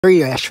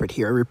Ashford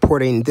here,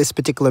 reporting this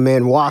particular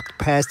man walked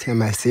past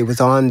him as he was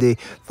on the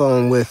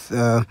phone with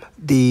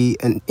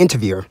an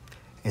interviewer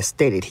and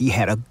stated he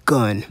had a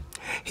gun.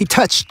 He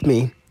touched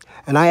me,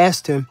 and I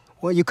asked him,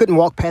 well, you couldn't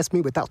walk past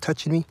me without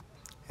touching me?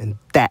 And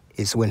that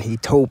is when he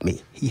told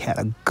me he had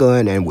a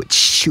gun and would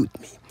shoot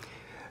me.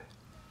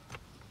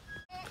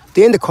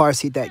 The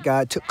InDaCarSeat, that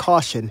guy, took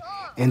caution,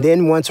 and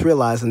then once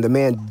realizing the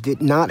man did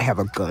not have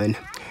a gun,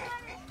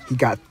 he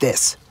got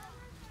this,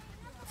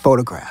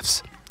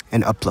 photographs,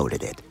 and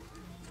uploaded it.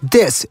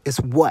 This is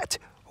what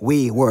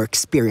we were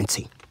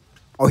experiencing.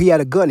 Oh, he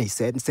had a gun, he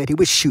said, and said he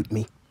would shoot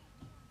me.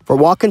 For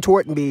walking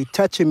toward me,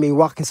 touching me,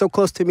 walking so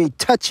close to me,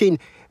 touching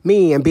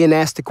me, and being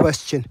asked the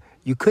question,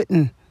 you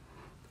couldn't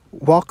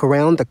walk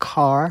around the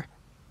car?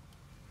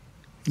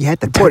 You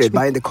had to touch me. Reported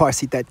by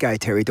InDaCarSeat, that guy,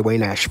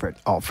 Dwayne Ashford,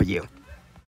 all for you.